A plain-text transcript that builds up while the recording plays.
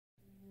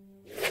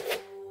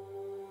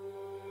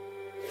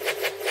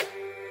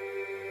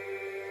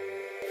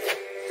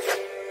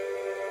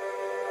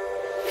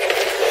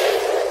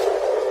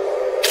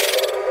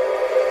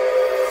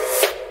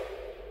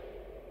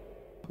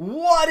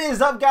What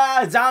is up,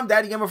 guys? I'm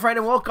DaddyGamerFred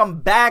and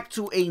welcome back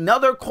to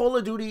another Call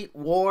of Duty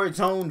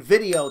Warzone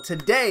video.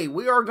 Today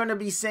we are going to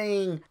be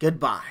saying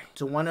goodbye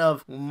to one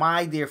of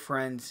my dear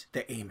friends,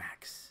 the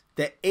AMAX.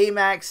 The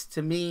AMAX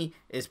to me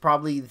is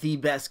probably the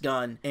best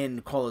gun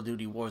in Call of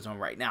Duty Warzone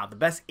right now. The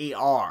best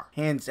AR,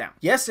 hands down.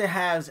 Yes, it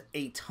has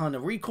a ton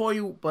of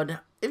recoil,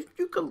 but if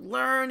you could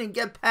learn and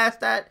get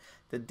past that,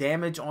 the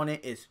damage on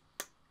it is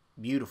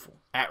beautiful.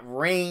 At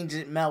range,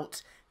 it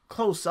melts.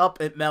 Close up,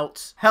 it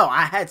melts. Hell,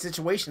 I had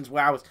situations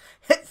where I was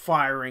hip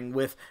firing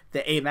with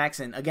the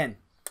AMAX, and again,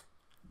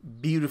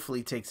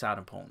 beautifully takes out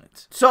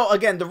opponents. So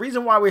again, the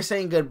reason why we're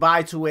saying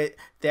goodbye to it,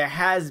 there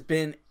has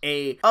been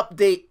a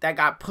update that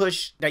got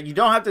pushed that you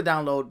don't have to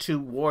download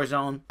to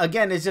Warzone.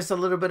 Again, it's just a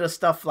little bit of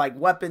stuff like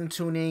weapon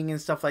tuning and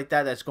stuff like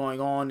that that's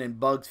going on, and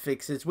bug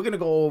fixes. We're gonna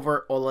go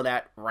over all of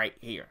that right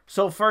here.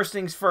 So first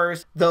things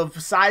first, the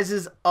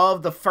sizes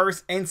of the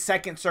first and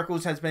second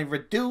circles has been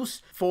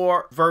reduced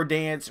for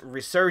Verdansk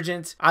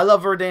Resurgence. I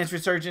love Verdansk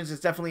Resurgence.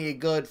 It's definitely a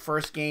good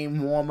first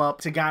game warm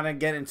up to kind of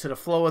get into the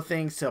flow of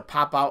things, to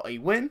pop out a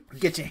win,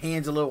 get your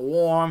hands a little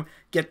warm,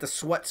 get the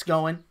sweats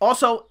going.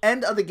 Also,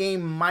 end of the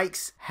game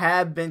mics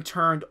have been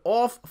turned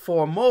off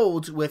for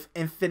modes with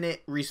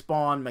infinite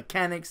respawn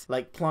mechanics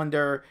like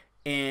Plunder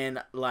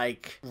and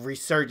like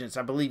Resurgence.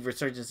 I believe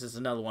Resurgence is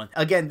another one.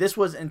 Again, this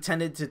was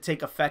intended to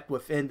take effect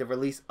within the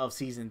release of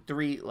Season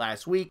 3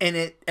 last week, and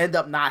it ended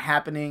up not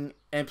happening.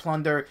 And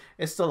Plunder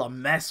is still a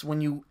mess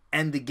when you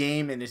end the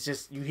game, and it's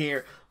just, you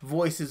hear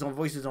voices on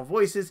voices on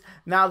voices.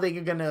 Now they're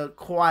gonna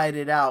quiet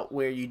it out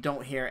where you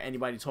don't hear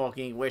anybody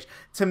talking, which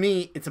to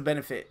me it's a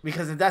benefit,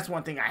 because that's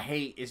one thing I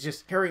hate, is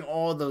just hearing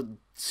all the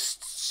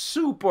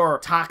super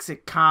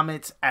toxic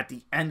comments at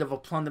the end of a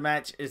Plunder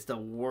match. Is the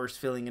worst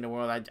feeling in the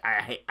world.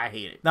 I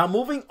hate it. Now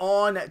moving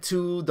on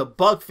to the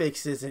bug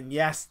fixes, and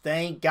yes,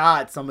 thank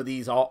God some of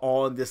these are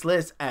on this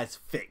list as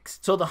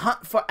fixed. So the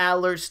hunt for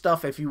Adler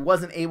stuff, if you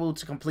wasn't able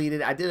to complete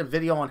it, I did a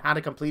video on how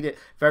to complete it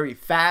very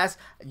fast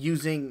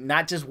using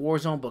not just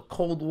Warzone but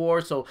Cold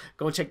War, so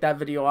go check that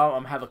video out.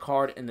 I'm have a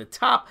card in the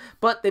top.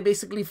 But they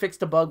basically fixed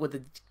the bug with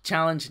the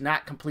challenge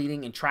not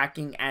completing and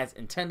tracking as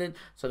intended,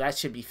 so that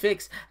should be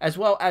fixed, as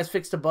well as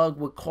fixed the bug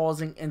with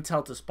causing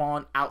intel to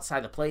spawn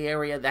outside the play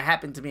area. That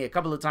happened to me a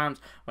couple of times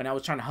when I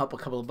was trying to help a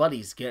couple of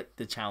buddies get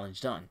the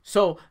challenge done.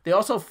 So they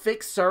also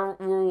fixed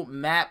several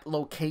map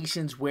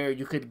locations where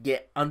you could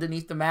get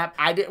underneath the map.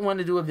 I didn't want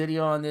to do a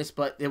video on this,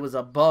 but there was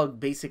a bug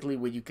basically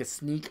where you could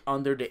sneak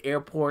under the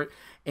airport,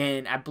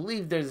 and I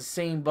believe there's the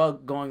same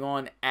bug going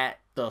on at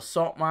the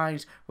assault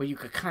mines where you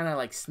could kind of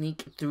like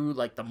sneak through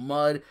like the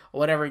mud or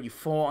whatever. You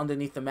fall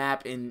underneath the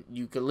map and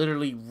you could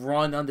literally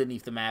run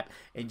underneath the map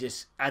and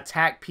just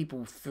attack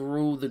people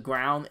through the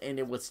ground, and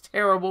it was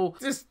terrible.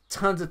 Just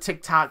tons of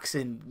TikToks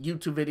and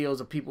YouTube videos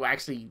of people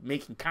actually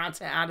making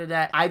content out of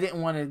that. I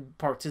didn't want to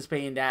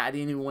participate in that. I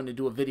didn't even want to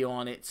do a video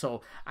on it,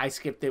 so I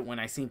skipped it when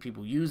I seen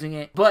people using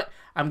it. But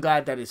I'm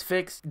glad that it's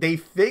fixed. They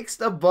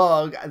fixed a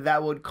bug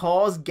that would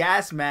cause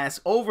gas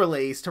mask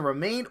overlays to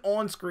remain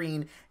on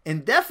screen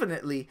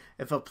indefinitely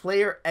if a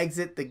player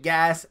exit the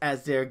gas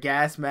as their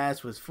gas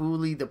mask was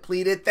fully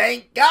depleted.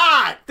 Thank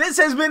God! This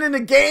has been in the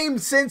game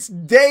since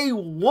day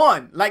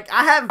one. Like,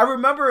 I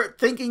remember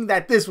thinking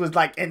that this was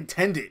like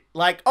intended.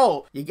 Like,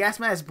 oh, your gas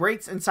mask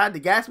breaks inside the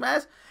gas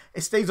mask,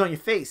 it stays on your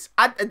face.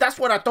 That's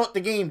what I thought the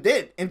game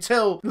did,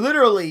 until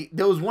literally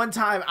there was one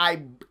time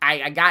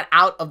I got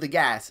out of the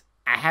gas.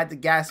 I had the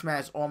gas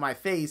mask on my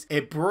face.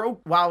 It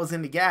broke while I was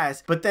in the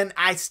gas, but then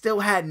I still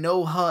had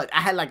no HUD.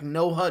 I had like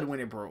no HUD when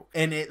it broke,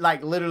 and it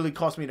like literally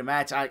cost me the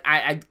match.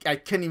 I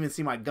couldn't even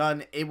see my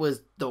gun. It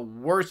was the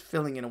worst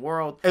feeling in the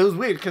world. It was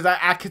weird because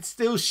I could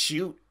still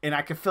shoot and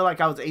I could feel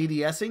like I was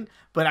ADSing,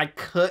 but I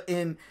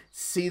couldn't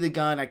see the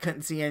gun. I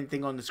couldn't see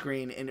anything on the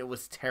screen, and it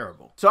was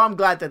terrible. So I'm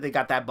glad that they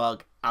got that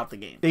bug out the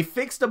game. They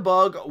fixed a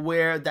bug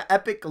where the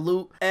epic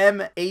loot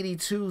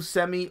M82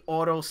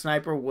 semi-auto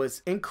sniper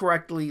was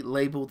incorrectly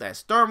labeled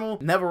as thermal.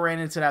 Never ran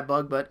into that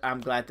bug, but I'm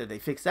glad that they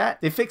fixed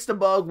that. They fixed a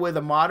bug where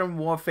the Modern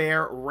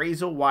Warfare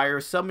razor wire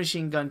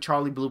submachine gun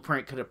Charlie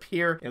blueprint could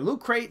appear in loot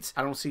crates.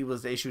 I don't see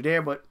what's the issue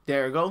there, but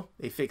there you go.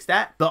 They fixed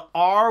that. The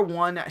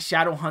R1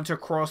 Shadowhunter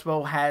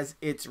crossbow has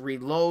its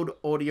reload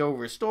audio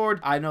restored.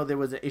 I know there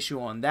was an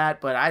issue on that,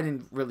 but I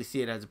didn't really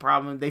see it as a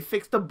problem. They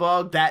fixed the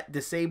bug that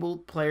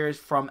disabled players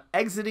from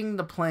exiting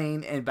the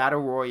plane in Battle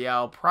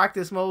Royale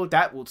practice mode.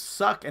 That will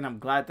suck, and I'm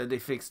glad that they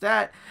fixed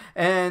that.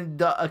 And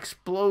the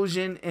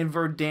explosion in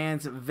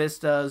Verdansk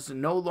vistas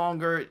no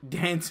longer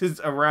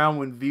dances around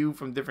when viewed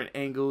from different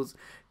angles.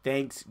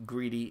 Thanks,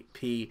 Greedy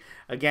P.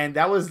 Again,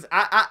 that was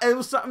it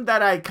was something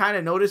that I kind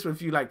of noticed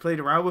if you like played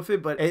around with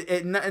it, but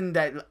it nothing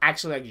that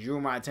actually like drew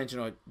my attention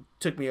or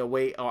took me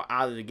away or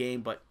out of the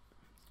game. But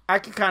I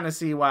can kind of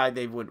see why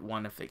they would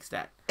want to fix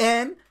that.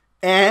 And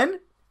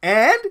it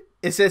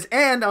says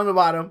 "and" on the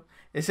bottom.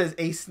 It says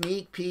a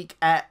sneak peek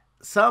at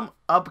some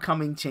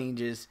upcoming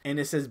changes, and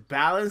it says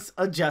balance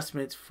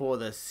adjustments for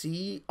the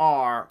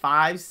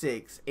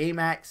CR56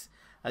 AMAX.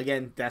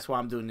 Again, that's why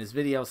I'm doing this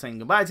video, saying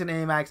goodbye to the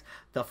AMAX.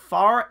 The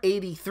FAR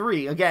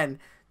 83, again,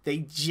 They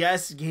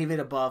just gave it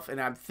a buff, and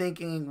I'm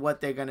thinking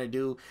what they're going to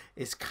do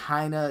is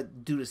kind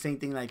of do the same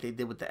thing like they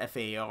did with the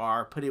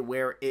FAR, put it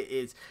where it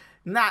is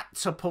not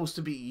supposed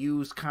to be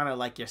used, kind of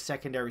like your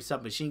secondary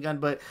submachine gun.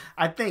 But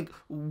I think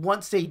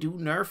once they do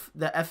nerf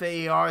the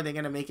FAR, they're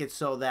going to make it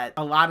so that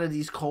a lot of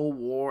these Cold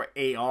War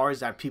ARs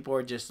that people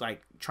are just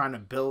like trying to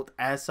build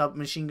as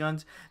submachine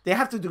guns, they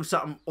have to do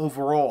something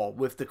overall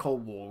with the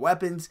Cold War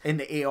weapons in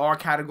the AR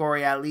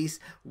category, at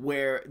least,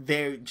 where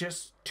they're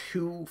just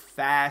too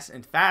fast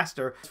and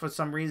faster for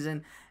some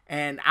reason.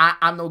 And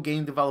I'm no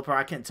game developer.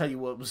 I can't tell you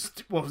what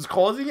was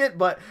causing it,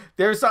 but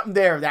there's something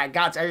there that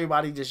got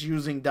everybody just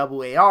using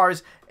double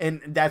ARs,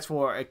 and that's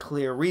for a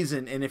clear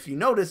reason. And if you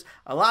notice,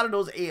 a lot of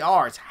those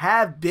ARs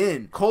have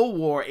been Cold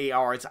War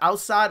ARs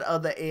outside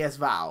of the AS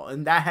Val,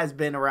 and that has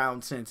been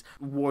around since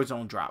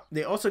Warzone dropped.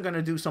 They're also going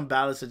to do some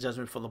balance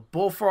adjustment for the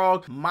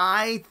Bullfrog.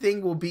 My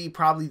thing will be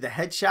probably the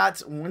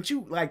headshots. Once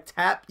you like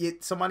tap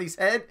somebody's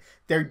head,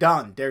 they're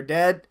done. They're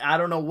dead. I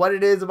don't know what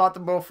it is about the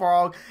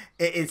Bullfrog.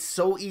 It's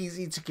so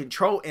easy to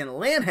control and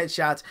land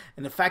headshots,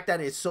 and the fact that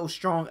it's so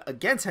strong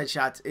against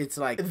headshots, it's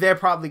like they're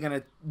probably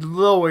going to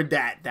lower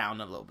that down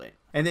a little bit.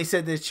 And they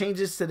said there's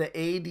changes to the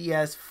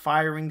ADS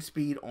firing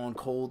speed on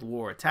Cold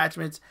War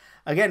attachments.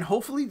 Again,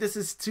 hopefully this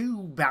is to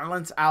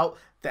balance out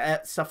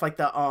the stuff like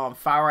the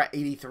Fire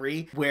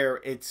 83, where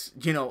it's,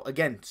 you know,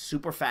 again,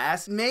 super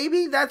fast.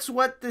 Maybe that's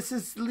what this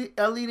is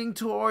leading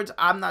towards.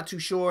 I'm not too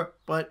sure,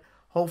 but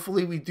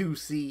hopefully we do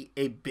see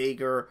a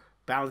bigger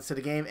balance to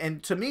the game.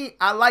 And to me,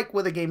 I like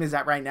where the game is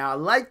at right now. I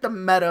like the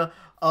meta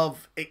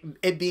of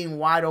it being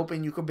wide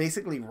open. You could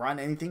basically run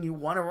anything you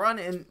want to run,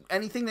 and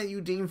anything that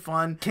you deem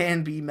fun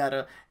can be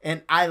meta.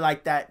 And I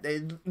like that.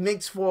 It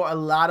makes for a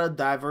lot of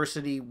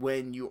diversity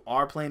when you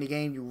are playing the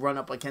game. You run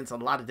up against a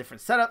lot of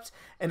different setups,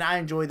 and I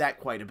enjoy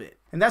that quite a bit.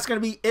 And that's going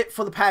to be it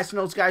for the patch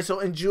notes, guys. So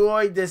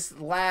enjoy this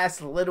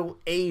last little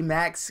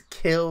AMAX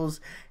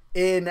kills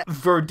in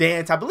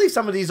Verdant. I believe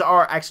some of these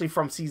are actually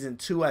from season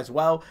 2 as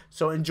well,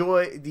 so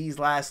enjoy these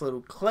last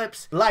little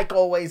clips. Like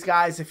always,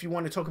 guys, if you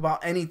want to talk about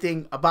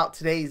anything about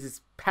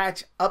today's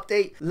patch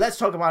update, let's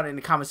talk about it in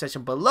the comment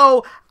section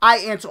below. I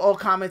answer all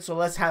comments, so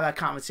let's have that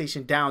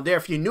conversation down there.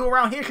 If you're new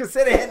around here,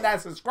 consider hitting that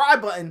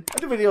subscribe button. I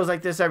do videos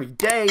like this every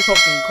day,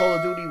 talking Call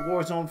of Duty,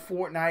 Warzone,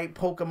 Fortnite,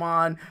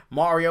 Pokemon,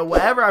 Mario,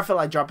 whatever I feel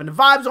like dropping the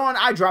vibes on,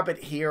 I drop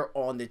it here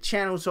on the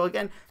channel. So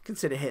again,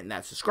 consider hitting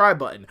that subscribe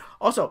button.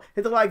 Also,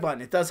 hit the like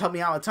button. It does help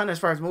me out a ton as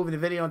far as moving the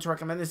video and to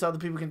recommend this so other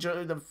people can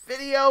enjoy the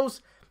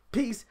videos.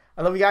 Peace.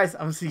 I love you guys.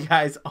 I'm gonna see you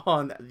guys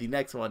on the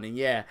next one. And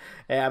yeah,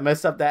 I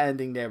messed up that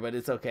ending there, but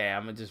it's okay.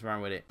 I'm gonna just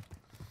run with it.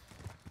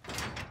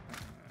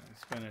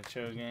 It's been a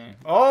chill game.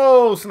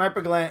 Oh,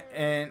 sniper glint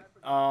and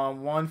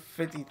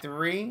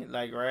 153,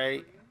 like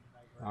right.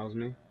 That was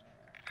me.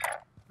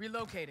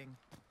 Relocating.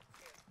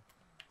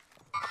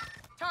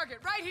 Target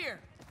right here.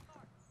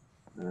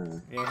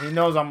 Yeah, he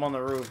knows I'm on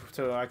the roof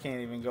too. I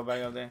can't even go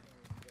back up there.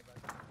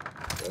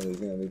 So he's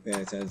gonna be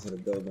paying attention to the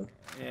building.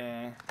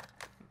 Yeah.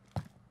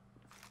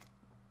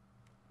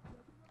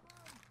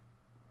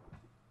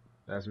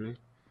 That's me.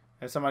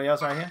 There's somebody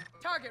else right here.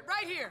 Target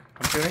right here.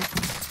 I'm shooting.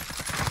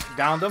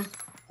 Downed him.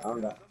 I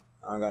don't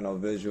got no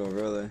visual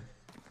really.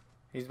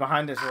 He's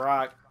behind this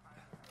rock.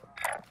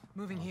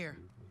 Moving here.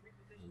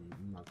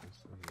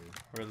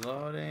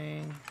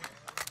 Reloading.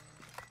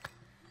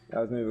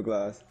 That was me with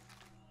glass.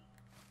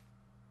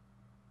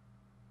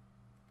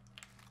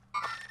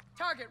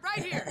 Target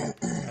right here.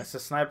 That's the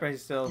sniper.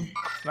 He's still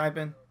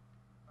sniping.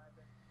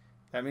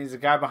 That means the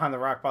guy behind the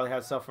rock probably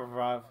has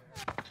self-revive.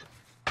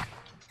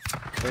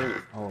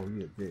 Oh,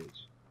 you a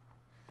bitch.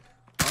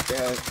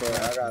 Yeah,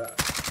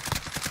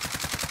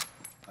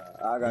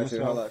 I got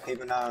you. Hold up.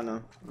 Keep an eye on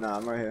him. Nah,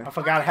 I'm right here. I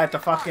forgot I had the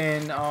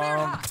fucking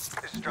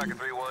This is Striker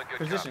 3-1. Good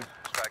position. job.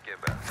 Strike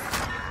inbound.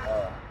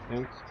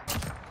 Thanks.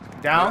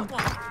 Down.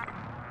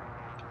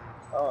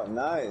 Oh,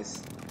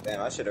 nice.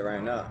 Damn, I should have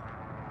ran up.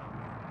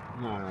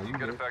 No, you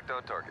good effect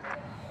on target.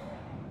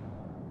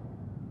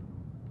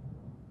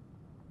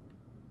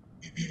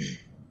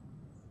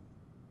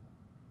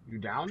 You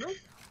downed him?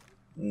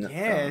 No.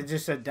 Yeah, it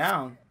just said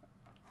down.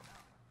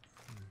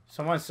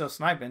 Someone's still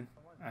sniping.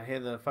 I hear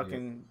the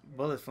fucking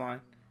bullets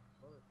flying.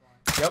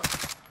 Yep.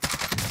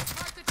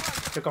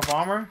 Took off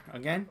armor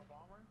again.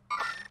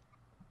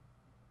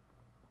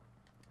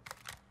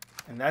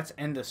 And that's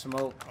in the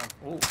smoke.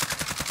 Oh.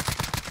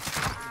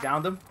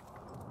 Downed him.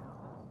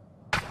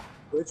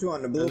 Which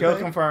one? The blue Kill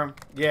plate? confirmed.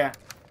 Yeah.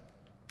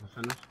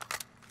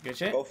 Good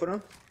shit. Both of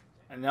them?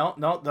 No,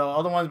 the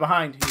other one's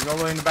behind. He's all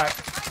the way in the back.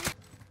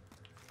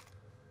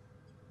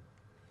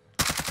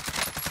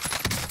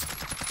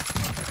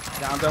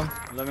 Downed him.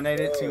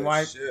 Eliminated. Team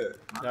wipe.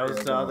 That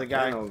was the other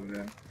guy.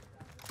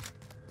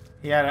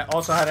 He had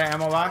also had an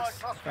ammo box.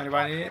 If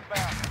anybody need it.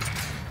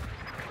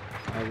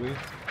 Maybe.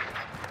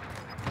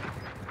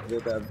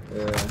 Get that.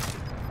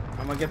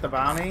 I'm gonna get the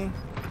bounty.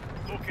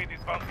 Locate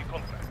this bounty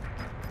contract.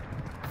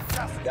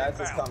 Guys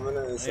is coming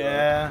in. So.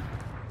 Yeah.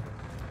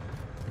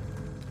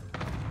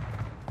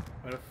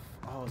 What if?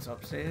 Oh, it's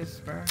upstairs,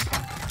 bro.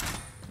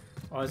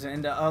 Oh, is it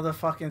in the other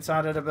fucking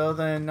side of the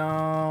building?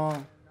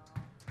 No.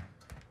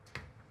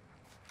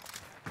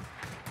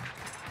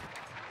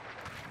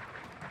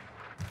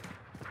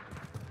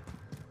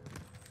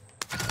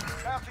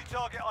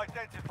 target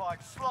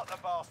identified. Slot the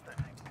bastard.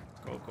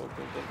 Go, go,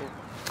 go, go,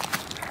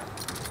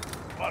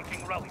 go.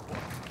 Marking rally point.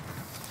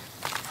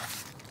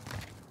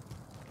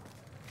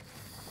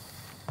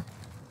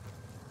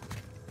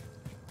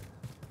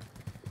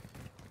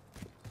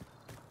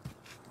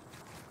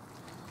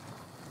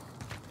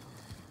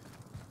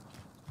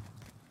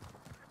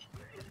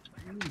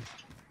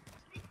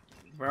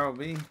 Bro,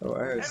 B. Oh, I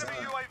heard Enemy something.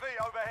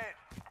 UAV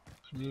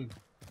overhead.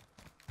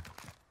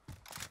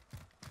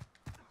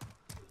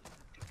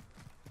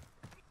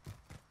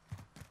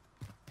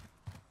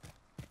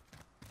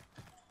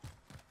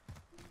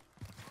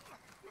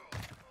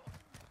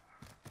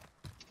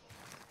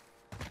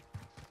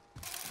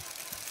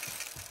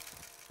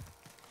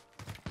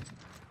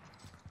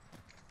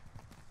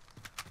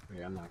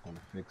 Yeah, I'm not gonna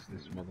fix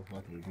this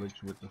motherfucking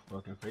glitch with the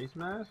fucking face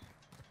mask.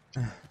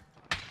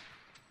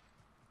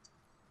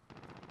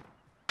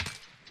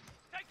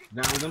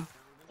 Down them.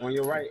 On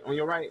your right, on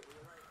your right.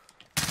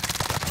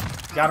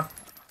 Got him.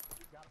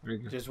 Very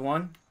good. Just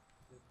one.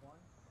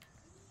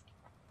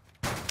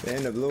 They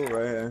in the blue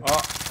right here. Oh,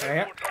 right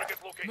here. Target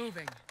location.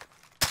 Moving.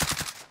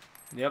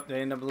 Yep,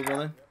 they in the blue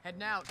building.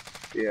 Heading out.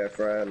 Yeah,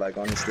 Fred, like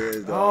on the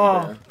stairs. Though,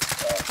 Oh.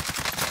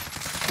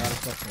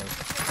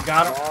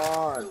 Got him. Come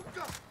on.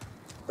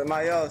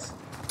 Somebody else.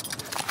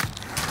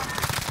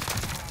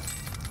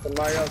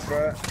 Somebody else,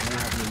 Fred.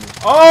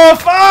 Oh,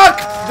 fuck!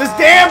 This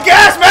damn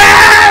gas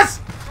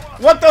mask!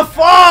 What the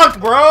fuck,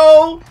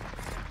 bro?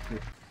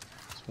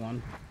 It's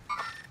one.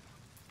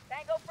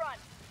 Tango front.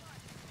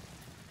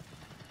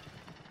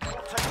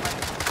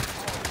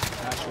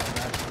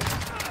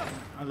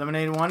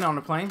 Eliminated one on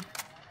the plane.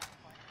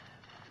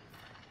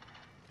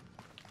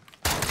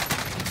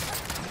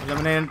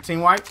 Eliminated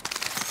team white.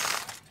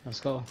 Let's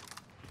go.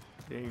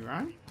 There you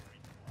run.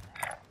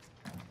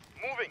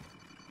 Moving.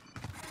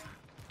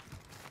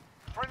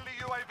 Friendly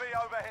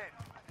UAV overhead.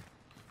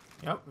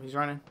 Yep, he's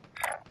running.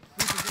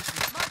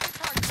 Repositioning. Mark the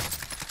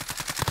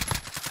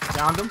target.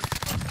 Downed him.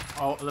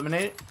 Oh,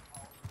 eliminated.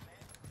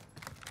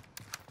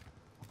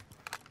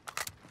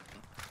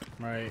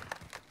 Right.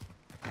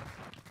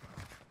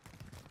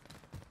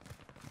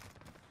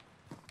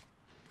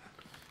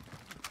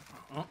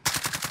 Oh,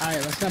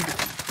 Alright, let's jump.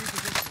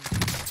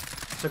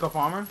 Repositioning. took off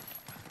armor.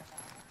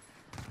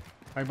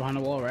 Right behind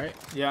the wall, right?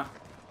 Yeah.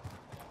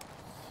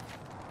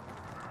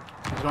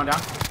 He's going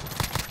down.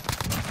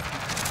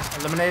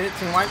 Eliminated,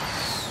 team white.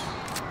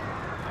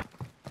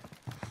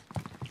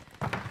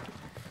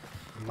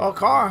 Oh,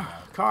 car.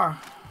 Car.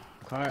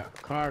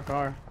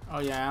 Oh,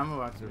 yeah, I'm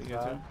about to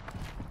get to it.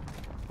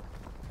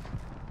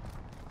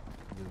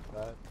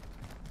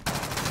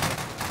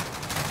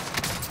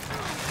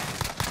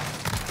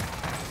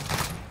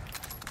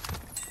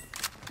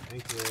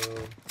 Thank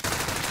you.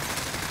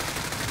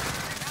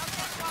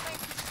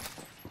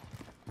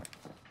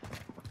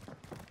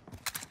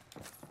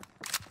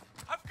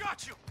 I've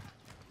got you.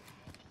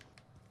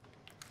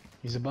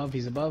 He's above.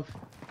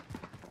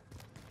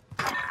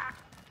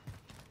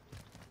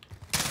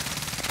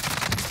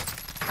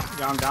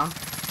 Got him down.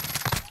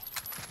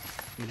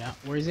 You down?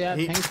 Where is he at?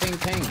 He-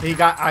 Ping. He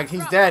got,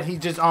 he's dead. He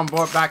just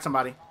brought back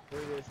somebody.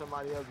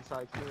 Somebody else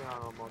besides Keon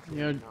almost.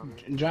 Yo,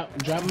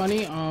 drop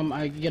money.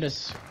 I can get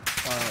us.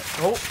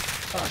 Oh,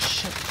 Oh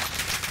shit.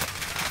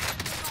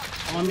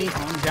 On me.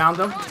 downed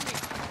him.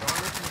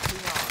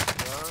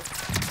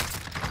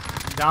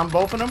 Down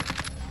both of them.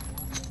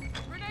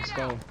 Let's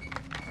go.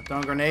 I'm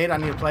throwing a grenade. I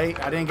need a plate.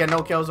 I didn't get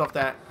no kills off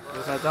that.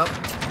 Just heads up.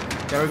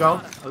 There we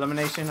go.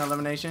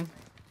 Elimination.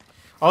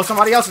 Oh,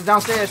 somebody else is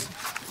downstairs.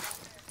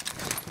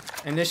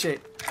 And this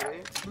shit.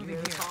 Moving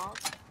here.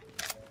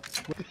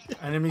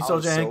 Enemy I was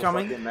soldier so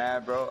incoming. fucking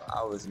mad, bro.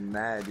 I was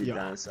mad deep Yo,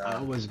 down I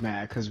inside. was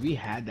mad because we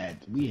had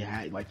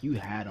like you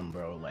had him,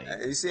 bro. Like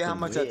You see how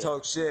much I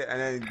talk shit, and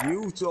then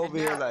you two over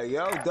here like,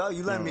 yo, duh,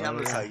 you let me. I'm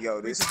just like,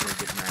 yo, this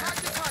nigga Mark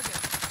the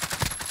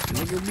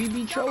mad. target. nigga, we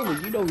be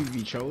trolling. You know we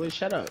be trolling.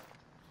 Shut up.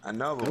 I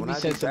know, but Don't when be I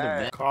do sensitive,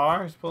 that, man.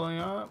 Car is pulling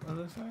up. What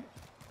looks like.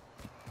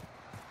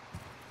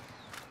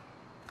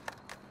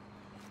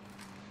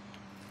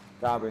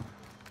 Robin.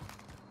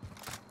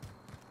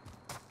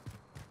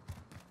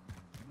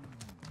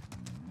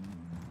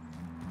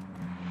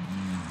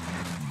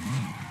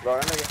 Bro,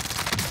 that nigga.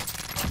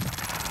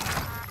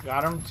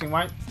 Got him. Team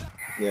white.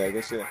 Yeah,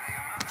 good shit.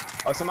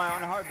 Oh, somebody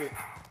on the heartbeat.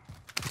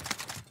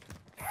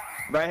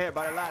 Right here,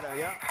 by the ladder,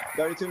 yeah?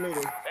 32 meters.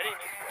 Heading this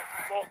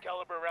way. Small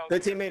caliber round.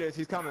 15 meters,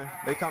 he's coming.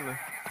 They coming.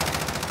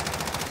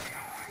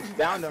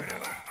 Down them.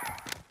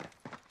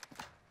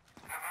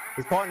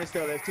 His partner's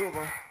still, there's two of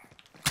them.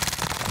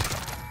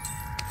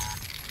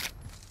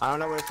 I don't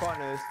know where his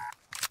partner is.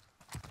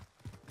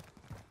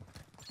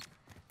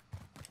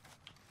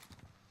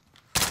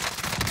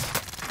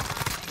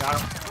 Got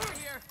him. Over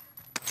here.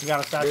 You got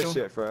a statue. Good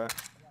shit, Fred.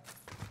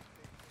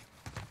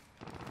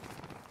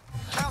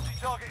 Bounty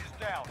target is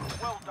down.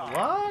 Well done.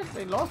 What?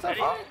 They lost that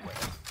fight?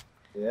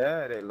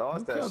 Yeah, they lost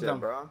Who that killed shit, them?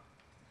 bro.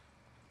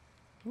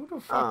 Who the I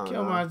fuck don't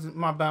killed know.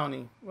 my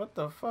bounty? What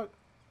the fuck?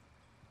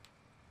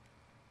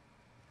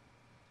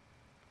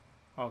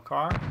 Oh,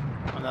 car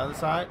on the other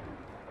side.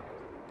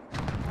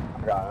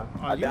 Got him.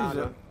 I downed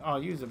him. Oh,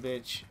 use a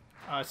bitch.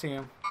 I see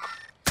him.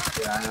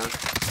 Yeah, I know.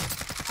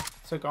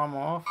 Took armor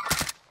off.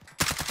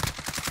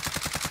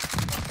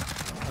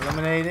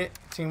 Eliminated.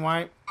 Team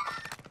wipe.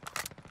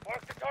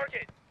 Mark the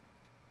target.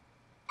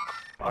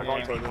 I'm going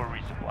Yeah. to Need more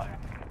resupply.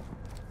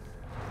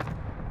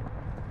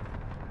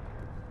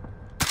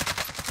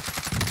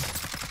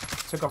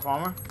 Took off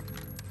armor.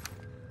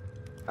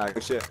 Alright,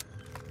 good shit.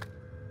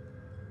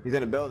 He's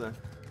in the building.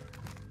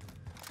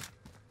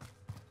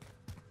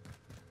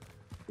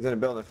 He's in the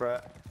building,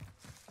 Fred.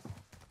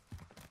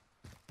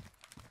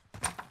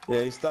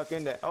 Yeah, he's stuck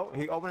in there. Oh,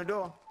 he opened the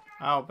door.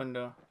 I opened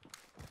the.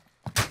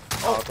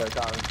 Oh, okay,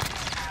 got him.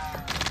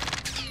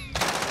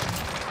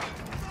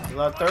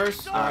 Blood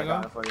thirst. There I we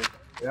got go. it for you.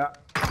 Yeah.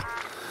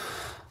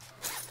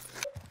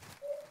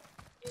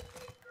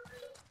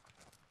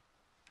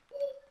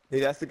 Hey,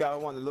 that's the guy who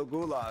won the little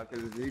gulag,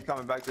 because he's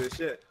coming back to the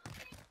shit.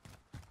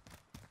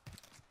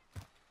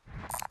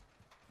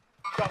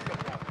 Shotgun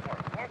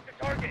round. Mark the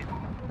target.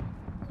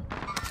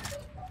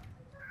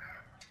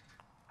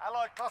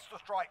 Allied cluster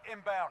strike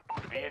inbound.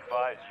 Be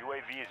advised,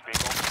 UAV is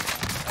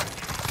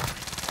being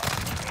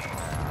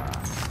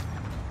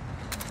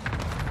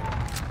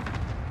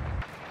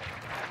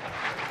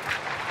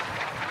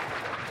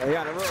Hey,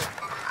 on the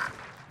roof.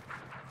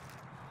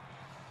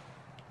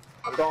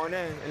 I'm going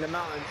in the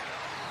mountains.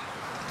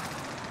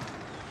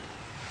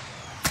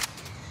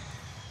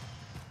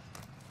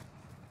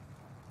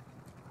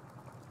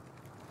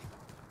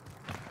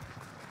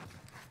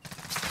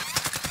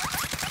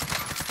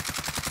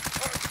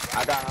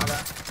 I got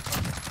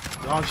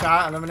it. Long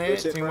shot. Good Eliminated.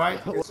 shit, Team bro.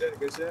 wipe. Good shit,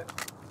 good shit.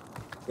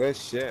 Good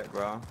shit,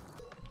 bro.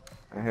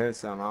 I heard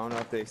something. I don't know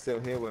if they still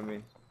here with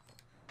me.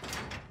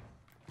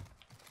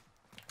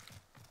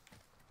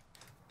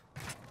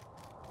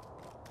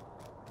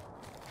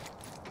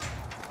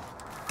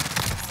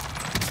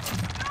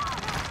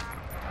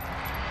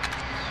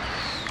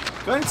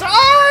 Go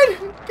inside!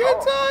 Get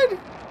inside!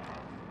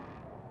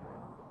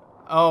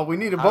 Oh, we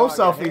need a both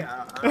Oh, okay,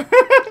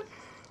 selfie.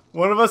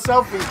 One of us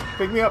selfie.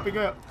 Pick me up, pick me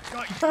up.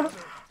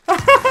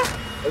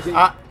 Is he,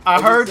 I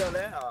is he heard. still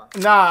there? Or-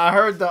 Nah, I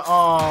heard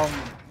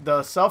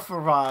the self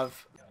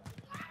revive.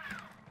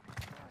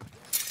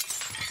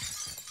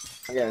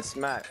 I'm getting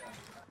smacked.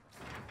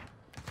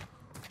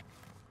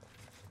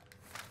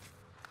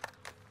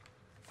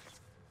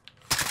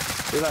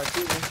 You like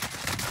shooting?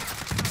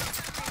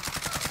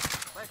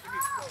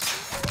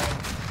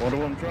 One of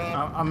them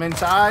drop. I'm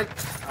inside.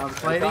 I'm They're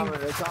plating. coming,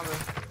 they're coming.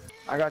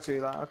 I got you,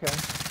 Eli. Okay.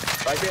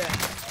 Right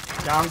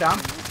there. Down, down.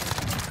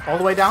 All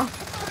the way down.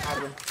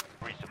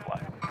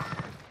 resupply.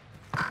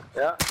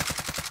 Yeah.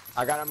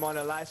 I got him on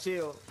the last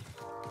shield.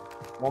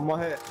 One more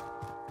hit.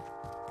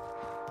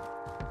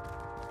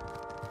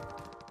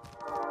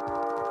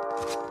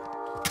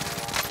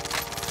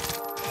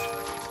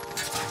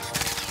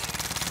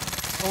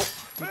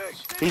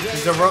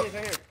 He's a ro-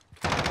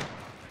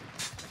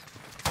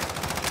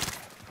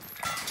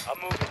 I'm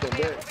moving.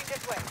 Good. Moving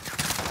this way.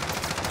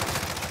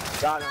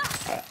 Got him.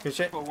 Good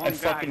shit. I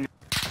fucking.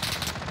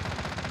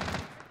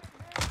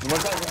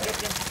 One guy was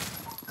victim.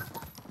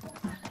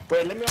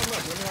 Wait, let me armor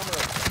up. Let me armor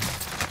up.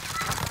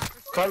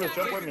 Carlos,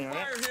 jump with me,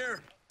 alright?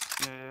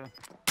 Yeah.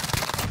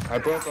 I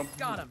broke him.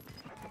 Got him.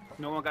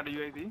 No one got a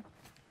UAV?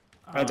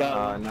 I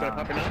got him. nah. Should I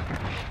pop it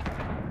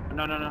in?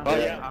 No. Oh,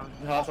 yeah.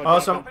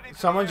 Oh,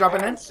 someone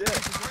dropping in. Shit.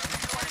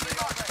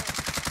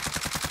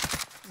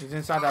 He's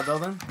inside that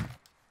building.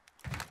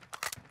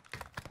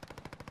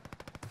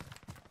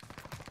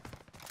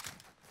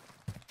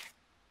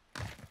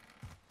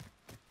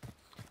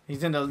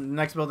 He's in the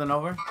next building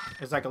over.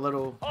 It's like a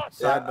little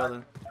side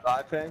building.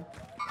 Live ping.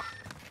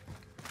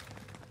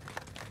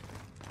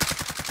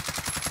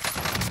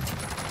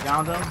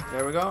 Downed him.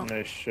 There we go.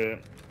 Nice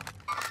shit.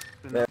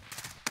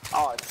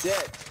 Oh,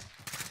 shit.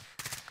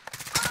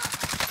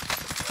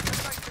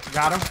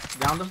 Got him.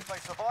 Downed him. If they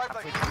survive,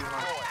 they can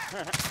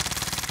deploy.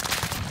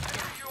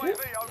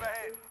 UAV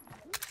overhead.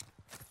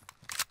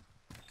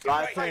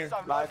 Live ping.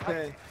 Live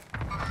ping.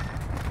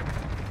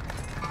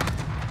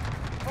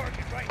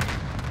 Target right.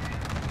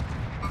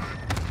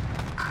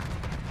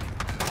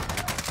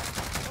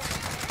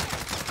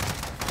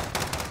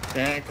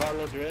 Dang,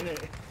 Carlos, you're in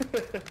it.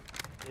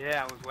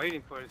 Yeah, I was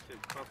waiting for it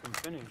to fucking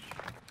finish.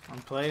 I'm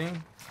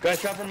plating. Guys,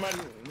 shot from my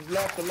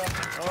left to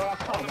left. Oh,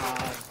 come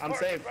on. I'm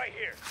safe. Right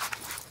here.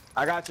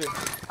 I got you.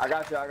 I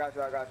got you.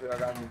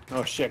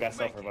 Oh, shit, I got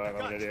self-revive.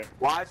 I'm an idiot.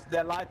 Watch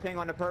that live ping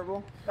on the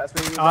purple. That's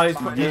when you. Oh,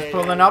 he's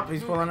pulling up.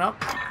 He's pulling up.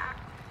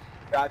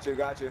 Got you.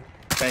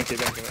 Thank you.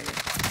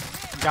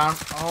 Got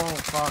him. Oh,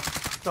 fuck.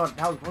 I thought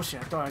that was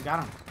bullshit. I thought I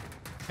got him.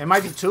 It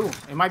might be two.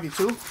 It might be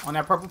two on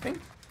that purple ping.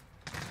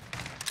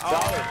 Oh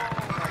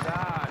my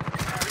god.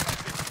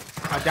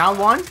 I down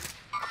one.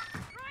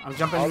 I'm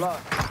jumping. Hold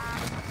up.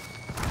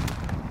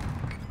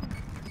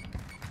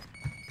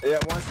 Yeah,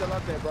 one's still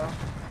up there, bro.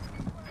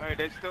 Alright,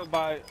 they still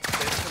by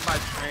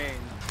train.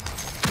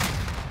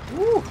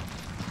 Woo.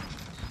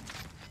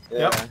 Yeah.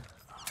 Yep.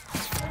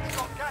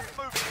 Got gas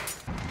moving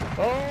in.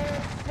 Oh,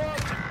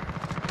 fuck.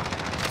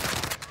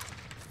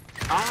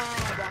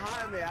 Ah,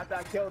 behind me after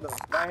I killed him.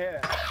 Right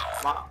here.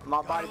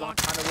 My body behind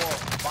the wall.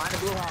 Behind the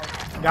blue house.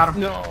 Got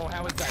him. No,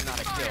 how is that not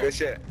a kill? Good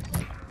shit.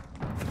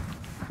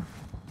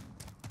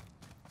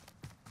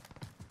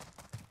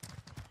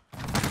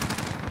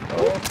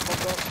 Oh,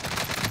 fuck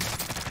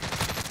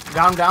up.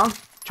 Got him down.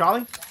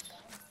 Charlie.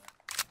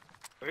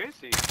 Where is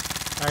he?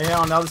 Right here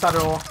on the other side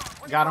of the wall.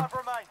 Got him.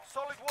 Remain.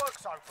 Solid work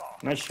so far.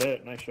 Nice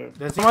shit, nice shit.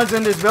 There's someone's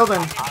in this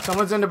building.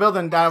 Someone's in the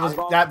building that was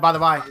that by the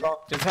by.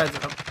 Just heads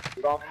up.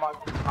 Go for my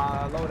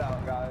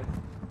loadout, guys.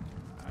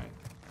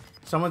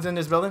 Someone's in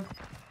this building.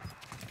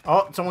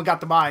 Oh, someone got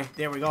the buy.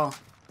 There we go.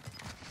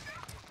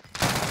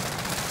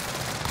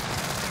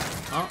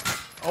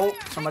 Oh,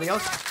 somebody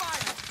else.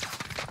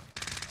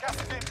 Gas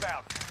is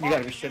inbound. You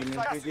gotta be shitting me.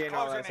 He's getting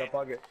all that, so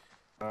fuck it.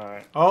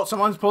 Alright. Oh,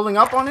 someone's pulling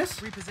up on this.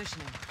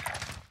 Repositioning.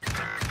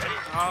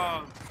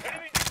 Oh,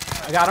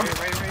 I got him.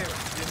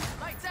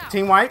 Lights out.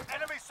 Team white.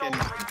 Enemy soldier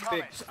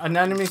incoming. An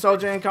enemy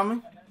soldier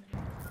incoming.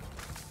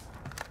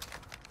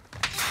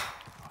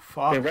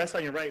 Fuck. Okay, rest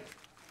on your right.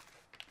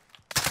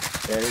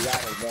 Yeah, he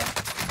got it, bro.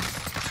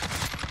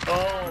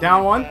 Oh,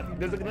 Down one. God.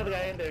 There's another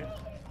guy in there.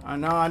 I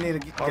know. I need to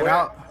get Alright.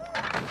 out.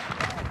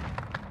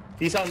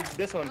 He's on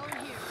this one. Over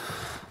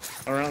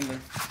here. Around there.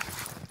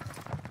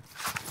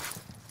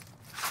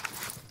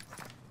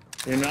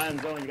 You're not in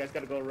zone. You guys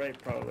gotta go right,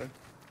 probably.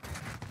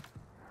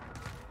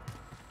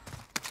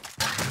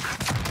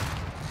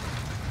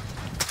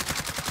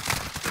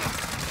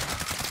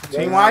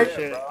 Team white.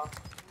 Shit. I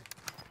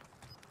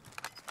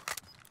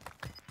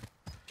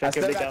Check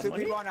if still they got got two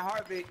money. people on a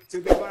heartbeat.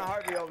 Two people on a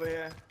heartbeat over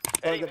here.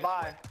 Towards the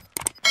buy.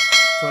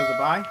 Towards the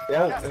buy.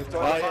 Yeah, towards the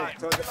buy.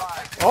 Towards the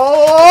buy.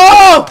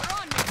 Oh!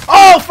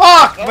 Oh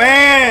fuck,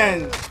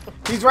 man!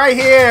 He's right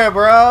here,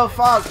 bro.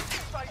 Fuck.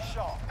 Stay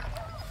sharp.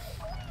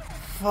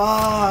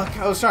 Fuck.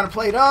 I was trying to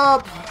play it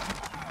up.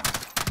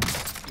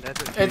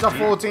 that's It's a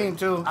full team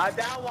too. I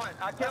down one.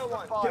 I killed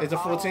one. It's a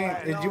full team.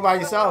 It's you by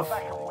yourself.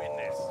 Back and win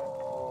this.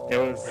 It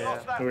was,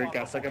 we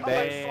got second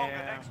Play base. stronger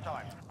next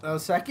time. No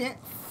second.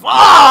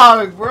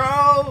 Fuck,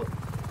 bro.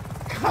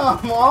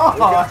 Come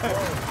on.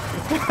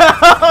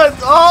 Come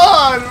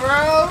on,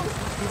 bro.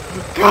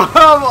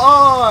 Come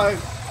on.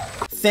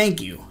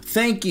 Thank you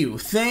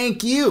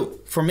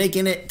for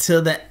making it to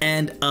the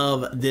end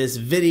of this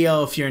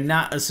video. If you're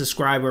not a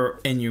subscriber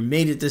and you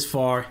made it this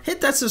far,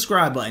 hit that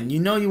subscribe button. You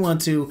know you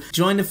want to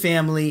join the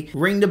family,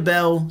 ring the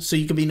bell so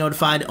you can be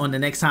notified on the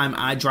next time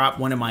I drop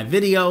one of my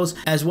videos,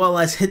 as well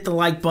as hit the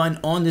like button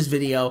on this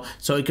video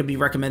so it could be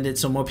recommended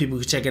so more people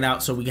can check it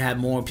out, so we can have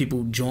more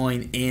people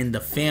join in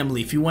the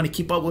family. If you want to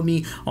keep up with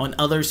me on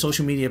other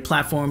social media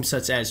platforms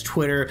such as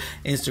Twitter,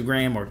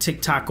 Instagram, or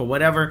TikTok or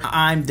whatever,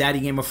 I'm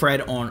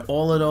DaddyGamerFred on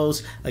all of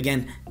those.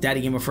 Again,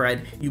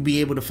 DaddyGamerFred. You'll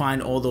be able to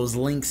find all those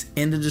links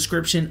in the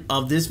description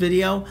of this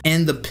video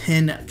and the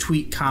pinned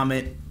tweet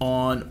comment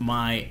on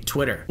my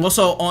Twitter.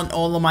 Also, on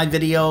all of my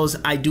videos,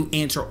 I do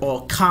answer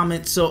all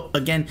comments. So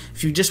again,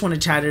 if you just want to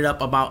chat it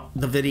up about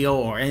the video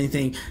or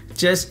anything,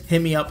 just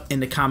hit me up in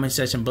the comment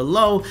section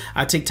below.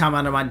 I take time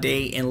out of my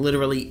day and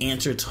literally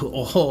answer to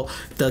all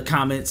the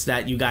comments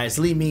that you guys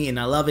leave me, and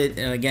I love it.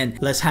 And again,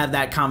 let's have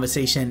that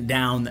conversation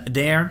down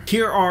there.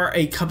 Here are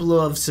a couple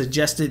of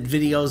suggested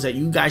videos that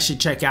you guys should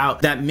check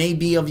out that may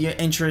be of your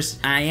interest.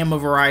 I am a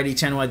variety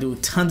channel. I do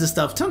tons of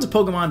stuff, tons of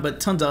Pokemon, but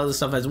tons of other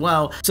stuff as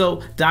well.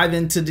 So dive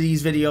into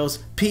these videos.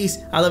 Peace.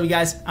 I love you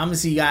guys. I'm gonna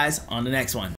see you guys on the next one.